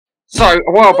So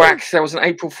a while back, there was an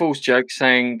April Fool's joke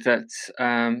saying that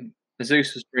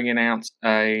Asus was bringing out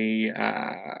a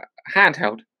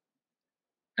handheld,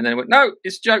 and then it went, "No,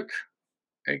 it's a joke."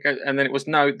 And then it was,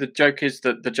 "No, the joke is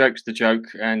that the joke's the joke,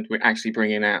 and we're actually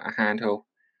bringing out a handheld."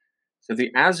 So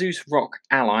the Asus ROG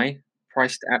Ally,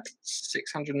 priced at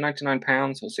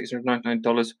 £699 or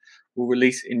 $699, will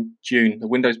release in June. The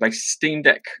Windows-based Steam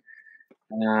Deck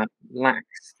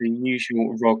lacks the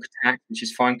usual ROG tag, which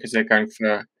is fine because they're going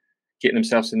for getting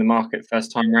themselves in the market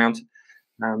first time round.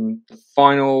 The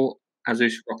final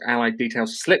Asus ROG Ally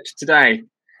details slipped today,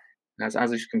 as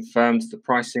Asus confirmed the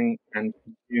pricing and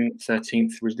June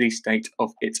 13th release date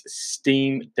of its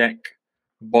Steam Deck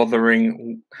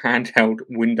bothering handheld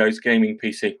Windows gaming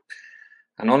PC.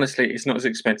 And honestly, it's not as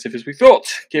expensive as we thought,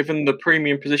 given the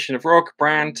premium position of ROG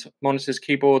brand monitors,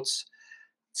 keyboards.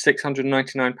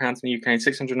 £699 in the UK and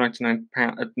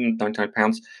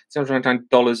 £699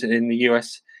 $699 in the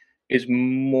US is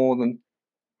more than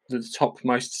the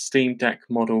topmost Steam Deck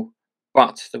model.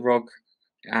 But the ROG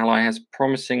Ally has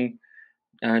promising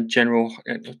as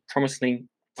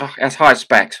high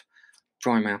specs.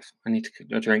 Dry mouth. I need to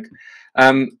get a drink.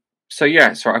 So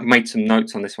yeah, sorry, I've made some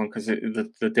notes on this one because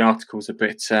the article's a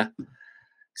bit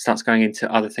starts going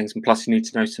into other things, and plus you need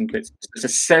to know some bits. It's a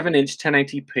 7-inch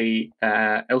 1080p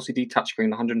LCD touchscreen,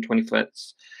 120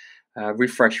 Hz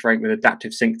refresh rate with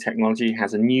adaptive sync technology.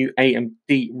 Has a new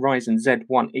AMD Ryzen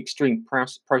Z1 Extreme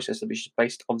processor, which is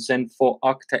based on Zen 4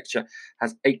 architecture.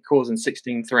 Has 8 cores and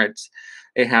 16 threads.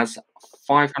 It has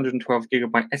 512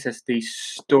 GB SSD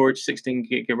storage, 16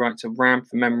 GB of RAM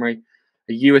for memory,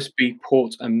 a USB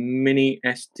port, a mini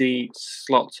SD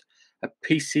slot, a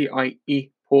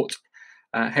PCIe port,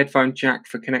 headphone jack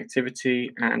for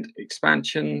connectivity and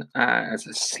expansion. Has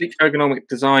a sleek ergonomic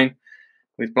design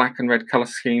with black and red color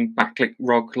scheme, backlit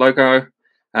ROG logo.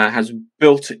 Has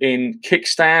built-in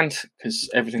kickstand, because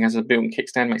everything has a built-in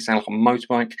kickstand, makes it sound like a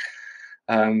motorbike.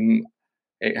 The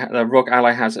ROG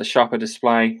Ally has a sharper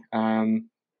display.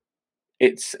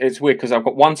 It's weird because I've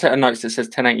got one set of notes that says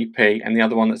 1080p and the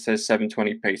other one that says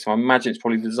 720p. So I imagine it's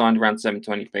probably designed around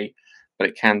 720p, but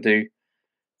it can do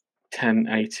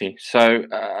 1080. So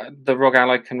the ROG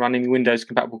Ally can run any Windows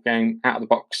compatible game out of the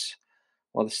box,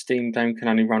 while the Steam Dome can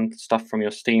only run stuff from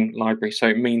your Steam library. So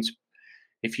it means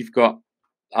if you've got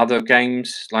other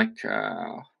games like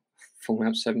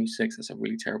Fallout 76, that's a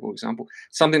really terrible example,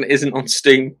 something that isn't on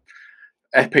Steam,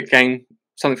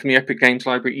 something from the Epic Games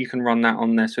library, you can run that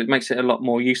on there. So it makes it a lot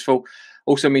more useful.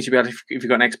 Also means you'll be able to, if you've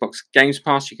got an Xbox Games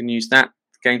Pass, you can use that.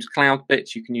 Games Cloud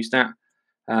bits, you can use that.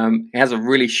 It has a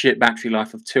really shit battery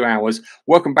life of 2 hours.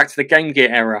 Welcome back to the Game Gear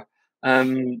era.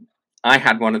 I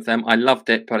had one of them. I loved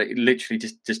it, but it literally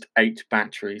just ate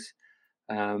batteries.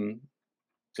 The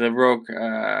ROG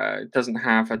doesn't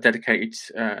have a dedicated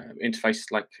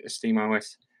interface like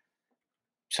SteamOS,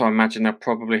 so I imagine they'll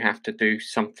probably have to do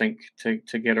something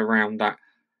to get around that.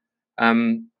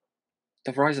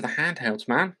 The rise of the handhelds,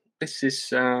 man. This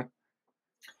is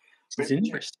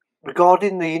interesting.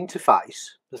 Regarding the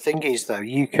interface, the thing is though,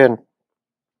 you can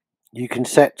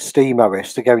set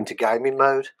SteamOS to go into gaming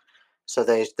mode. So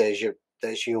there's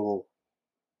your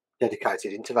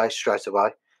dedicated interface straight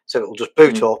away. So it will just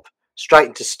boot up straight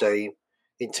into Steam,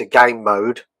 into game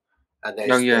mode, and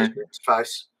there's your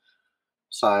interface.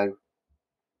 So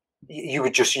you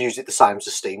would just use it the same as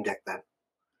a Steam Deck then.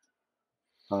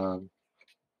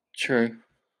 True.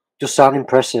 Just sound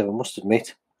impressive, I must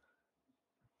admit.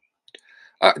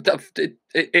 I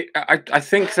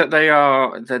think that they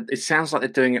are. That it sounds like they're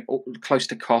doing it close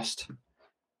to cost,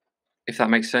 if that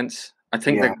makes sense. I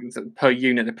think that per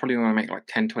unit they probably want to make like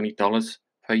 $10-20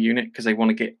 per unit because they want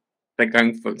to get. They're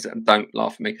going for. Don't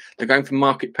laugh at me. They're going for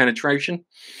market penetration.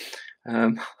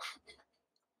 I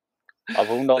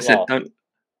will not laugh.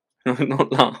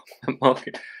 Not laugh at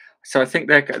market. So I think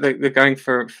they're going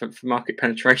for market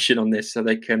penetration on this, so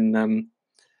they can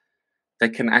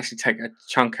actually take a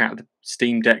chunk out of the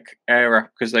Steam Deck era,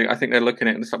 because I think they're looking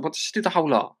at it and it's like, well, just do the whole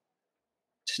lot.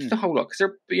 Just do the whole lot,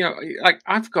 because they're, like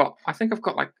I think I've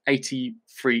got like 80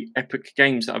 free Epic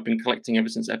games that I've been collecting ever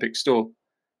since Epic Store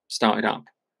started up.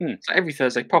 So every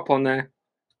Thursday, pop on there,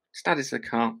 just add it to the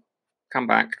cart, come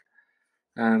back.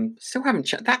 Still haven't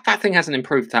checked that thing hasn't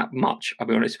improved that much, I'll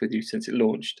be honest with you, since it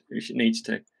launched, which it needs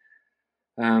to.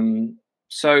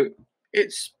 So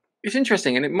it's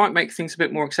interesting, and it might make things a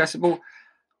bit more accessible.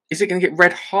 Is it going to get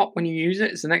red hot when you use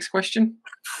it? Is the next question.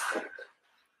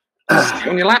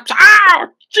 On your laps. Ah,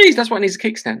 jeez, that's why it needs a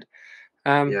kickstand.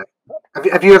 Yeah.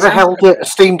 Have you ever held a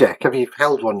Steam Deck? Have you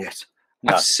held one yet?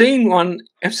 No. I've seen one.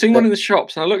 I've seen one in the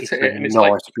shops, and I looked at it, and it's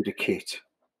nice like, bit of kit.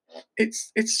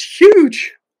 It's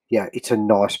huge. Yeah, it's a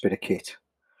nice bit of kit.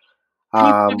 Can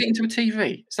you plug it into a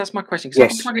TV? So that's my question. Because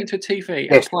yes. I can plug it into a TV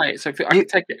and Yes. play it, so I can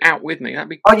take it out with me. That'd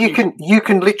be. Oh, you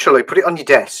can literally put it on your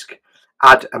desk,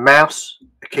 add a mouse,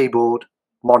 a keyboard,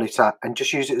 monitor, and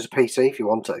just use it as a PC if you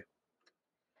want to.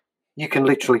 You can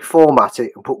literally format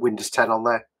it and put Windows 10 on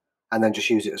there, and then just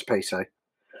use it as PC.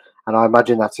 And I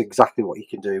imagine that's exactly what you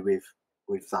can do with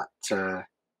that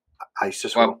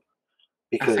Asus one.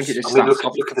 Because I mean, look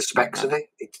at the specs of it.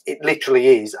 It literally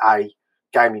is a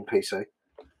gaming PC.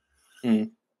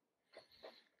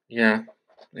 Yeah,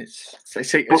 it's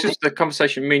just the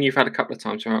conversation me and you've had a couple of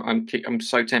times. Where I'm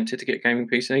so tempted to get a gaming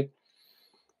PC.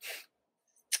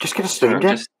 Just get a Steam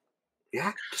Deck.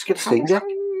 Just get a Steam Deck.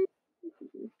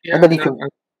 Yeah, and then you can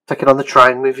take it on the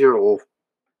train with you or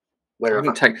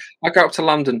wherever. I go up to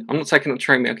London. I'm not taking it on the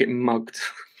train. I'll get mugged.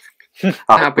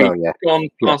 That'll be gone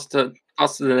faster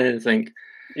than anything.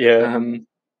 Yeah.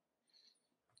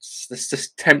 It's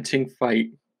just tempting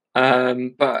fate.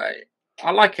 But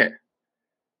I like it.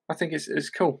 I think it's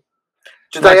cool.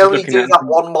 Do they only do that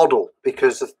one model?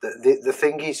 Because the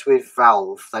thing is with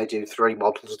Valve, they do 3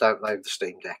 models, don't they, of the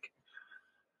Steam Deck?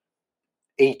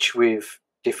 Each with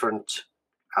different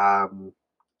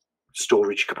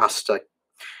storage capacity.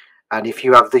 And if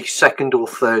you have the 2nd or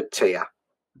 3rd tier,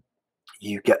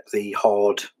 you get the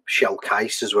hard shell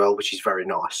case as well, which is very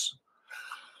nice.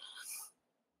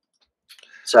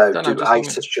 So do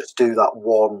Asus just do that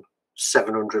one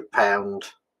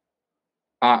 £700?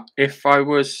 If I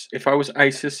was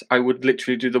Asus, I would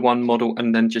literally do the one model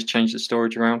and then just change the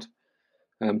storage around,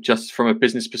 just from a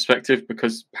business perspective,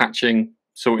 because patching,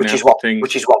 sorting out things,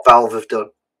 which is what Valve have done.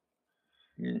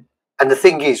 And the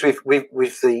thing is, with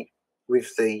the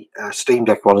Steam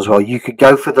Deck one as well, you could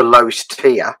go for the lowest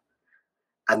tier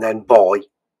and then buy.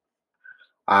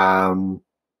 Can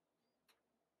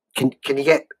you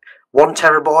get 1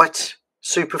 terabyte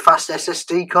super fast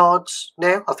SSD cards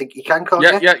now? I think you can, can't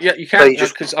you? Yeah, you can. So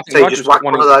you just whack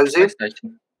one of those in. So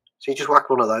you just whack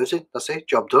one of those in. That's it.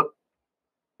 Job done.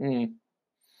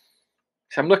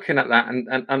 So I'm looking at that,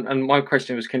 and my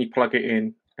question was, can you plug it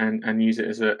in and use it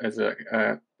as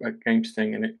a games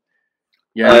thing? And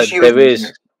there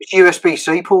is. It's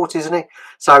USB-C port, isn't it?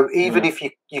 So even if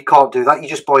you can't do that, you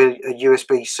just buy a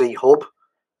USB-C hub,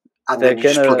 and then you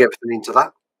just plug everything into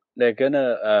that. They're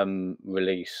gonna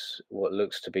release what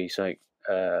looks to be something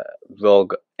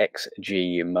ROG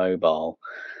XG mobile.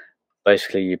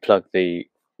 Basically, you plug the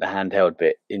handheld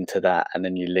bit into that, and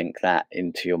then you link that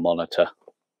into your monitor.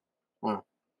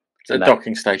 It's a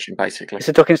docking station, basically. It's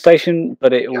a docking station,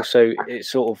 but it's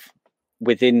sort of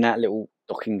within that little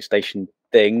docking station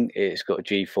thing. It's got a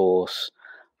GeForce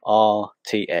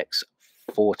RTX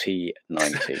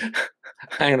 4090.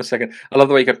 Hang on a second. I love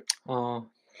the way you go.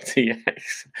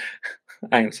 RTX.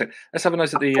 Hang on a second. Let's have a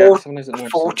nose at the.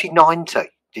 4090.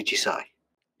 Did you say?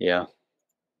 Yeah.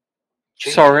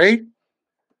 Jesus. Sorry.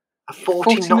 A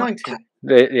 4090.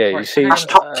 Yeah, you see. That's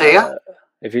top tier.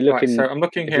 If you're looking, so I'm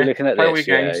looking here. You're looking at this,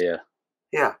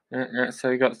 yeah.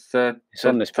 So you got the. It's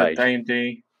on this page.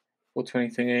 A&D, 420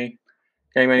 thingy,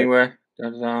 Game Anywhere.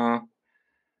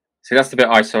 See, that's the bit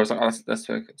I saw. I was like, that's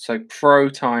very good. So Pro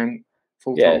Time,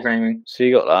 full throttle gaming. So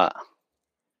you got that.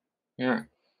 Yeah.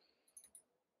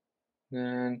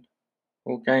 And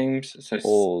all games. So it's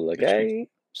all the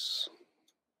games.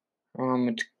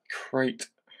 Armored Crate.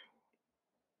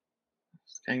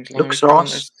 Games looks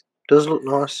nice. Does look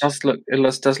nice. Does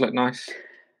look nice.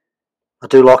 I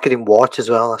do like it in white as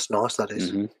well. That's nice. That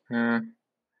is.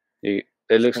 It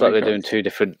looks like they're doing 2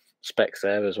 different specs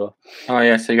there as well. Oh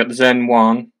yeah, so you got the Zen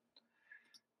 1,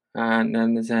 and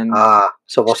then the Zen.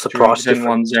 So what's the price? Zen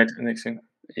 1Z and next thing.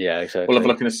 Yeah, exactly. We'll have a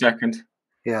look in a second.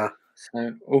 Yeah.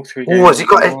 So all 3 games. Oh,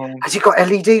 has he got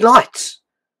LED lights?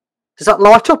 Does that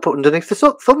light up underneath the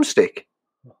thumbstick?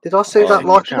 Did I see that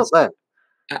lighting up there?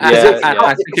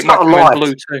 I think it might be in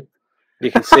blue too.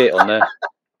 You can see it on there.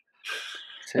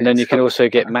 And then you can also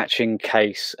get matching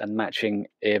case and matching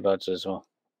earbuds as well.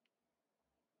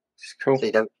 It's cool. So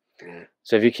you don't.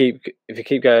 So if you keep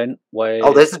going,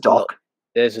 there's the dock.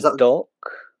 There's a dock.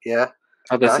 Yeah.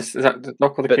 Oh, is that the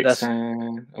dock or the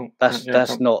kickstand?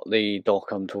 That's not the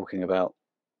dock I'm talking about.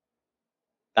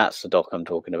 That's the dock I'm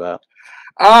talking about.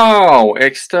 Oh,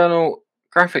 external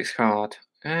graphics card.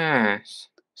 Yes.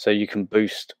 So you can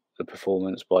boost the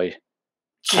performance by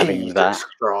having that. Jesus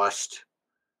Christ.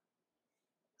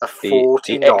 A the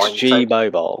 49. XG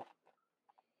mobile.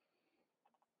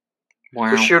 Wow.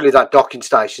 Well, surely that docking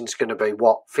station's going to be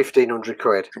what, 1,500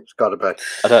 quid? It's got to be.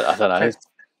 I don't know.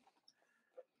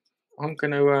 I'm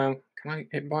going to. Can I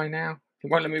hit buy now? It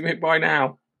won't let me hit buy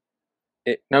now.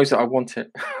 It knows that I want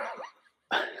it.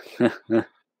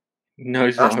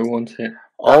 knows that I want it.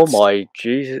 Oh my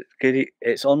Jesus!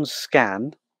 It's on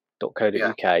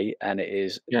scan.co.uk and it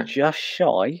is just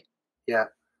shy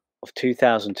of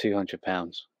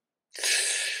 £2,200.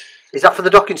 Is that for the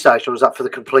docking station or is that for the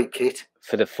complete kit?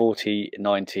 For the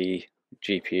 4090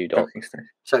 GPU dock.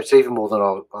 So it's even more than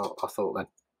I thought then.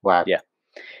 Wow.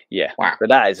 Yeah. Wow. But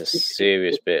that is a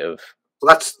serious bit of.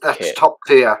 Well, that's kit. top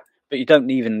tier. But you don't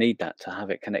even need that to have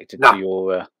it connected to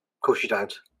your. Of course you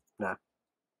don't. No.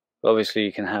 Obviously,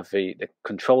 you can have the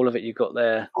control of it you've got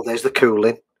there. Oh, there's the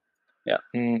cooling. Yeah.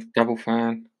 Double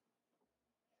fan.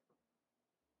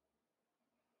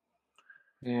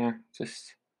 Yeah,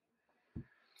 just.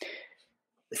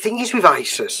 The thing is with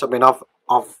Asus, I mean, I've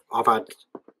had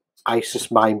Asus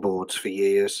mainboards for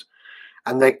years,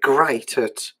 and they're great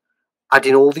at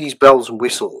adding all these bells and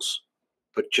whistles,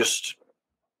 but just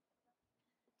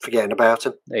forgetting about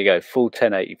them. There you go, full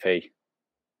 1080p.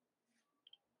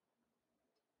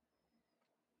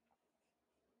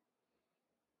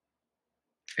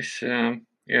 It's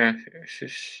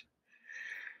it's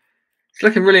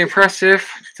looking really impressive.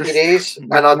 It is,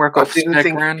 and I didn't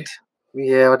think.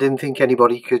 Yeah, I didn't think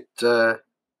anybody could do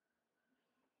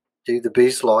the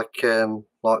biz like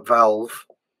Valve,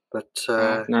 but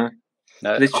no,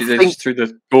 literally they just threw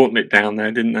the gauntlet down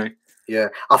there, didn't they? Yeah,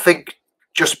 I think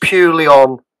just purely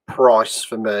on price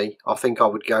for me, I think I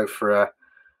would go for a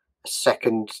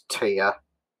second tier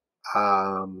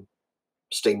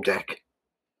Steam Deck,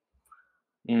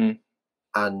 and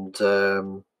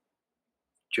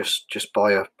just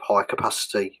buy a high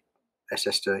capacity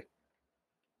SSD.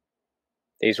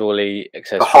 These are all the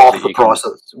accessories. For half the price,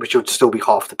 which would still be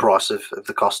half the price of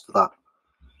the cost of that.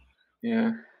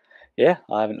 Yeah. Yeah,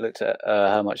 I haven't looked at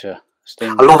how much a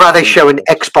Steam. I love how they show an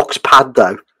Xbox pad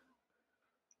though.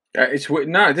 It's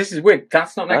no, this is weird.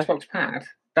 That's not an Xbox pad.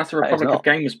 That's a Republic of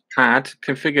Gamers pad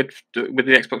configured with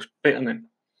the Xbox bit on it.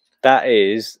 That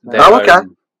is. Okay.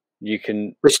 You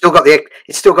can. It's still got the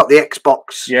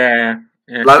Xbox. Yeah.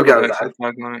 Logo though.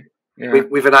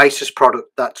 With an Asus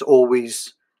product that's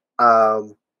always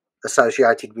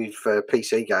associated with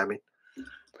PC gaming,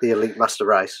 the Elite Master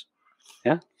Race.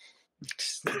 Yeah.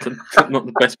 It's not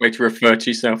the best way to refer to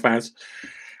yourself as.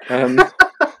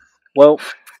 Well,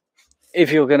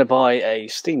 if you're going to buy a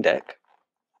Steam Deck,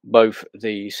 both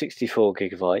the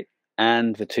 64GB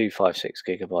and the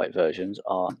 256GB versions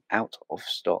are out of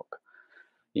stock.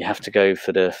 You have to go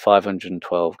for the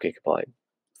 512GB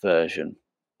version,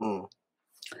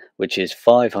 which is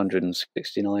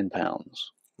 £569.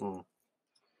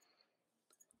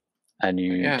 And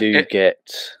you do get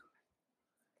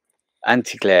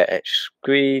anti-glare etch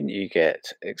screen, you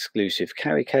get exclusive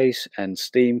carry case and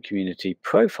Steam Community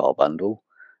Profile Bundle,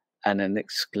 and an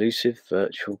exclusive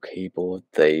virtual keyboard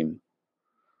theme.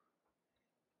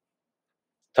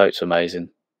 So it's amazing.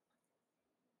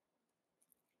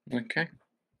 Okay.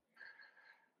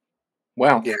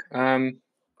 Well, I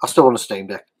still want a Steam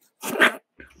Deck.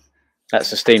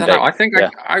 That's a Steam Deck. I think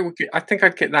I think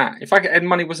I'd get that. If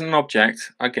money wasn't an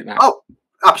object, I'd get that. Oh,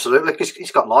 absolutely.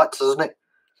 It's got lights, doesn't it?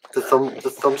 The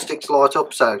thumbsticks light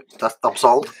up, so I'm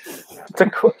sold.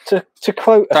 To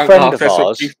quote a friend of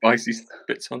ours, Keith buys these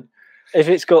bits on. If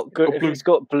it's got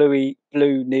blue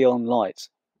neon lights,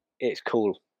 it's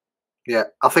cool. Yeah,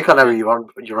 I think I know who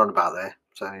you're on about there.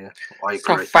 So yeah, I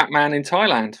agree. It's a fat man in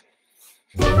Thailand.